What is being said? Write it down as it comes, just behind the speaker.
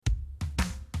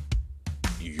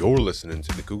You're listening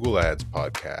to the Google Ads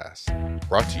Podcast,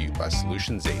 brought to you by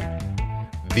Solutions 8,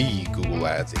 the Google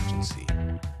Ads agency.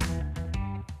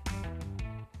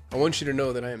 I want you to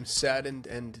know that I am saddened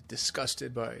and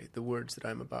disgusted by the words that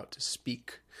I'm about to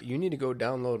speak. You need to go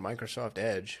download Microsoft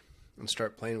Edge and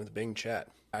start playing with Bing Chat.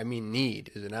 I mean,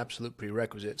 need is an absolute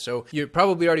prerequisite. So you're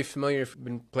probably already familiar if you've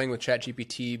been playing with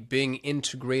ChatGPT. Bing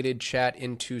integrated chat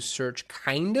into search,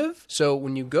 kind of. So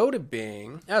when you go to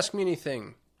Bing, ask me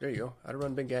anything. There you go. How to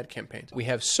run Bing ad campaigns. We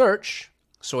have search,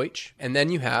 and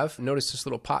then you have, notice this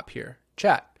little pop here,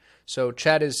 chat. So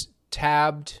chat is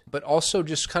tabbed, but also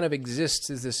just kind of exists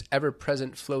as this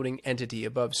ever-present floating entity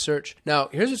above search. Now,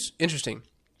 here's what's interesting.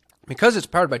 Because it's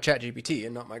powered by ChatGPT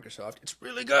and not Microsoft, it's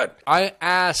really good. I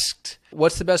asked,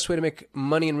 what's the best way to make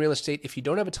money in real estate if you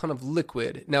don't have a ton of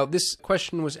liquid? Now, this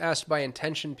question was asked by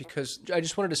intention because I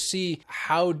just wanted to see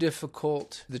how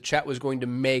difficult the chat was going to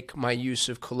make my use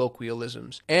of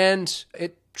colloquialisms. And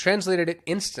it translated it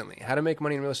instantly, how to make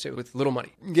money in real estate with little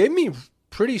money. It gave me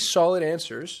pretty solid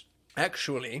answers.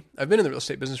 Actually, I've been in the real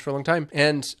estate business for a long time,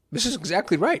 and this is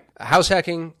exactly right. House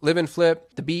hacking, live and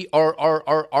flip, the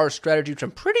BRRRR strategy, which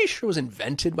I'm pretty sure was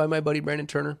invented by my buddy Brandon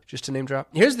Turner, just to name drop.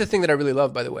 Here's the thing that I really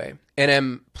love, by the way, and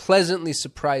am pleasantly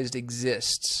surprised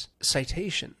exists.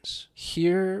 Citations.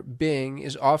 Here, Bing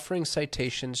is offering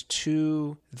citations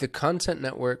to the content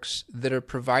networks that are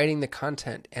providing the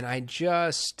content, and I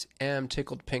just am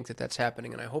tickled pink that that's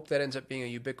happening, and I hope that ends up being a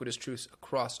ubiquitous truth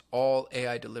across all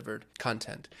AI-delivered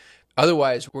content.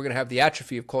 Otherwise, we're going to have the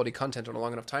atrophy of quality content on a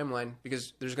long enough timeline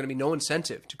because there's going to be no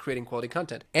incentive to creating quality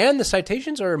content. And the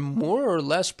citations are more or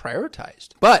less prioritized.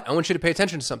 But I want you to pay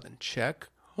attention to something. Check.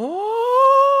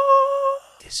 Oh,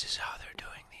 this is how they're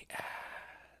doing the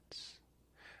ads.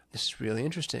 This is really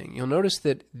interesting. You'll notice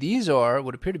that these are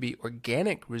what appear to be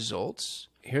organic results.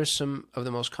 Here's some of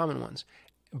the most common ones.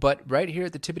 But right here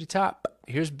at the tippity top,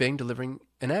 here's Bing delivering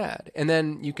an ad. And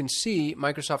then you can see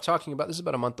Microsoft talking about, this is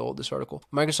about a month old, this article.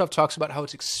 Microsoft talks about how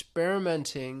it's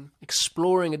experimenting,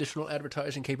 exploring additional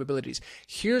advertising capabilities.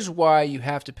 Here's why you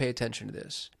have to pay attention to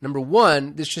this. Number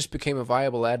one, this just became a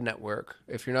viable ad network.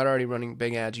 If you're not already running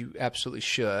Bing ads, you absolutely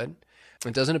should.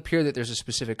 It doesn't appear that there's a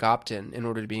specific opt-in in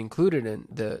order to be included in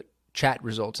the chat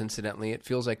results, incidentally. It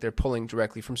feels like they're pulling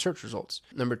directly from search results.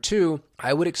 Number two,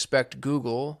 I would expect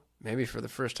Google, maybe for the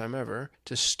first time ever,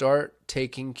 to start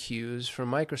taking cues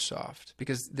from Microsoft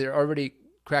because they're already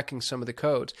cracking some of the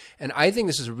codes. And I think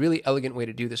this is a really elegant way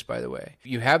to do this, by the way.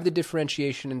 You have the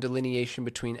differentiation and delineation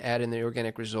between ad and the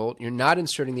organic result. You're not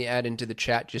inserting the ad into the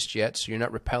chat just yet, so you're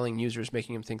not repelling users,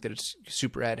 making them think that it's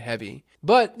super ad heavy.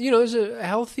 But, you know, there's a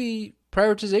healthy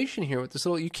prioritization here with this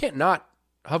little, you can't not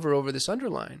hover over this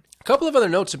underline. A couple of other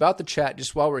notes about the chat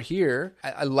just while we're here.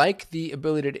 I like the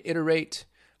ability to iterate,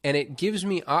 and it gives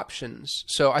me options.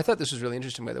 So I thought this was really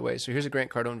interesting, by the way. So here's a Grant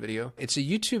Cardone video. It's a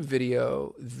YouTube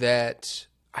video that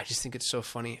I just think it's so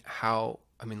funny how,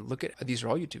 I mean, look at, these are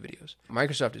all YouTube videos.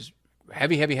 Microsoft is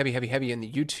heavy in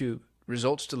the YouTube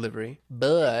results delivery,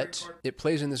 but it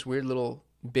plays in this weird little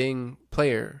Bing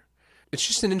player. It's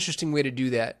just an interesting way to do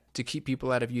that, to keep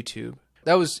people out of YouTube.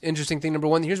 That was interesting thing number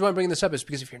one. Here's why I'm bringing this up is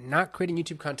because if you're not creating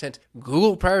YouTube content,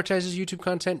 Google prioritizes YouTube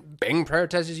content, Bing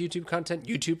prioritizes YouTube content,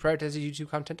 YouTube prioritizes YouTube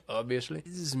content, obviously.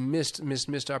 This is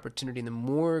missed opportunity, and the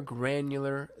more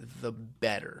granular, the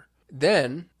better.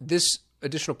 Then, this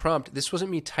additional prompt, this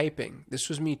wasn't me typing. This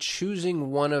was me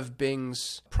choosing one of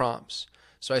Bing's prompts.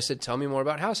 So I said, tell me more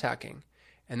about house hacking.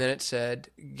 And then it said,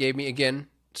 gave me, again,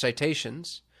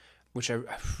 citations, which I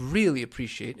really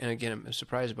appreciate, and again, I'm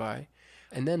surprised by.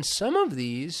 And then some of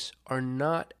these are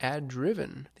not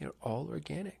ad-driven. They're all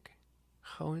organic.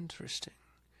 How interesting.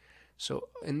 So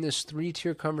in this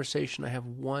 3-tier conversation, I have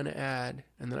one ad,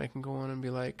 and then I can go on and be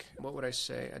like, what would I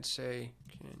say? I'd say,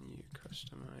 can you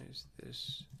customize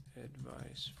this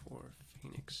advice for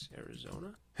Phoenix,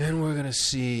 Arizona? And we're going to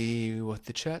see what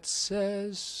the chat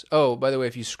says. Oh, by the way,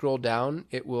 if you scroll down,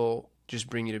 it will just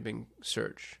bring you to Bing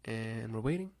search. And we're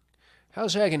waiting.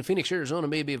 House hacking in Phoenix, Arizona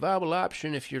may be a viable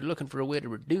option if you're looking for a way to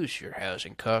reduce your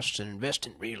housing costs and invest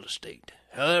in real estate.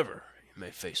 However, you may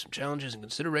face some challenges and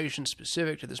considerations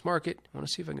specific to this market. I want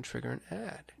to see if I can trigger an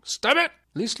ad. Stop it! At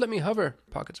least let me hover.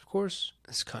 Pockets, of course.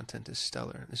 This content is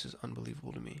stellar. This is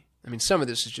unbelievable to me. I mean, some of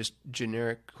this is just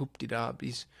generic hoop-de-dob.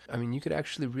 I mean, you could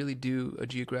actually really do a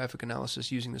geographic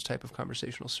analysis using this type of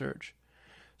conversational search.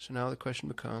 So now the question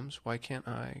becomes, why can't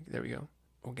I? There we go.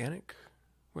 Organic?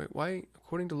 Wait, why?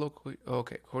 According to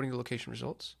location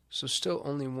results. So still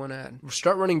only one ad. We'll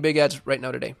start running big ads right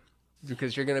now today.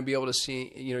 because you're going to be able to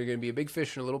see, you're going to be a big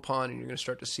fish in a little pond, and you're going to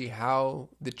start to see how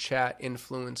the chat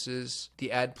influences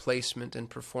the ad placement and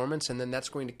performance, and then that's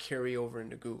going to carry over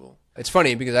into Google. It's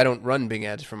funny because I don't run Bing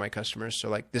ads for my customers, so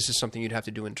like this is something you'd have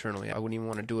to do internally. I wouldn't even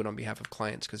want to do it on behalf of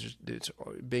clients because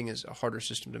Bing is a harder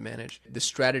system to manage. The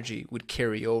strategy would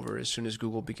carry over as soon as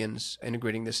Google begins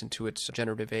integrating this into its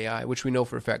generative AI, which we know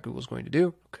for a fact Google's going to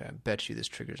do. Okay, I bet you this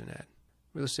triggers an ad.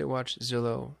 Real Estate Watch,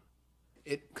 Zillow.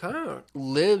 It kind of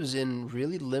lives in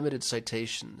really limited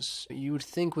citations. You would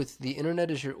think with the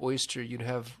internet as your oyster, you'd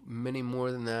have many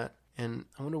more than that. And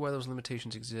I wonder why those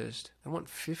limitations exist. I want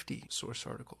 50 source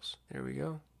articles. There we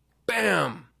go.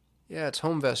 Bam! Yeah, it's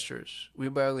Homevestors. We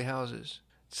Buy Ugly Houses.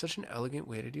 It's such an elegant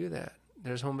way to do that.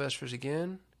 There's Homevestors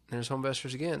again. There's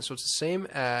Homevestors again. So it's the same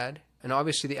ad. And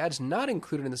obviously the ad's not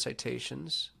included in the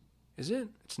citations. Is it?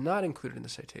 It's not included in the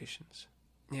citations.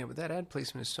 Yeah, but that ad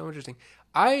placement is so interesting.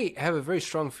 I have a very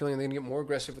strong feeling they're going to get more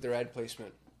aggressive with their ad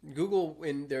placement. Google,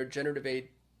 in their generative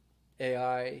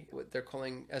AI, what they're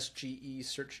calling SGE,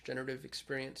 Search Generative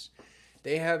Experience,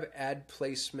 they have ad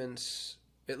placements,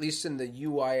 at least in the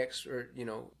UI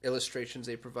illustrations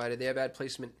they provided, they have ad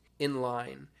placement in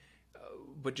line,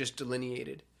 but just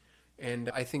delineated. And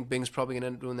I think Bing's probably going to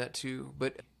end up doing that too.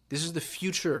 But this is the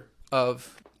future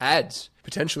of ads,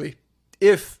 potentially.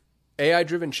 If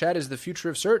AI-driven chat is the future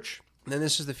of search, then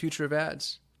this is the future of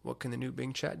ads. What can the new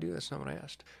Bing chat do? That's not what I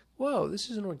asked. Whoa,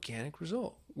 this is an organic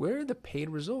result. Where are the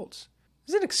paid results?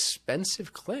 This is an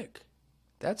expensive click.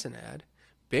 That's an ad.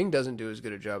 Bing doesn't do as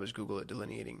good a job as Google at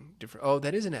delineating different... Oh,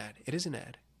 that is an ad. It is an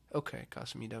ad. Okay,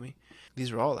 cost me dummy.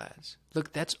 These are all ads.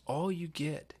 Look, that's all you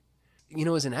get.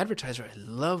 As an advertiser, I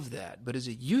love that. But as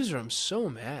a user, I'm so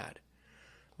mad.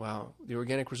 Wow, the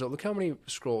organic result. Look how many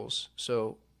scrolls.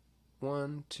 So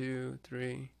 1, 2,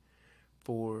 3,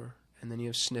 4, and then you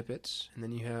have snippets, and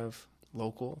then you have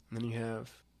local, and then you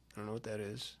have, I don't know what that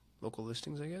is, local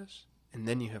listings, I guess, and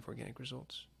then you have organic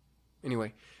results.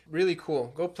 Anyway, really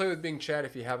cool. Go play with Bing Chat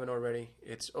if you haven't already.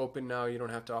 It's open now. You don't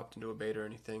have to opt into a beta or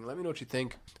anything. Let me know what you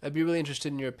think. I'd be really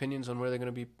interested in your opinions on where they're going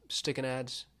to be sticking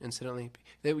ads, incidentally.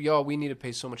 We need to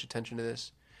pay so much attention to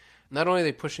this. Not only are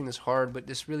they pushing this hard, but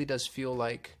this really does feel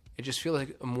like, it just feels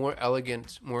like a more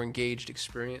elegant, more engaged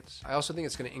experience. I also think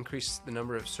it's going to increase the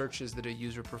number of searches that a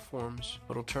user performs,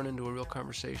 but it'll turn into a real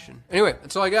conversation. Anyway,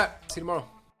 that's all I got. See you tomorrow.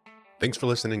 Thanks for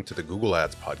listening to the Google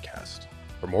Ads Podcast.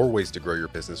 For more ways to grow your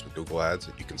business with Google Ads,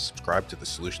 you can subscribe to the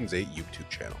Solutions 8 YouTube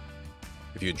channel.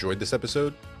 If you enjoyed this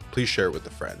episode, please share it with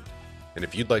a friend. And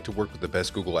if you'd like to work with the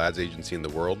best Google Ads agency in the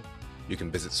world, you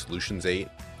can visit Solutions 8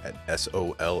 at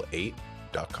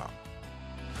sol8.com.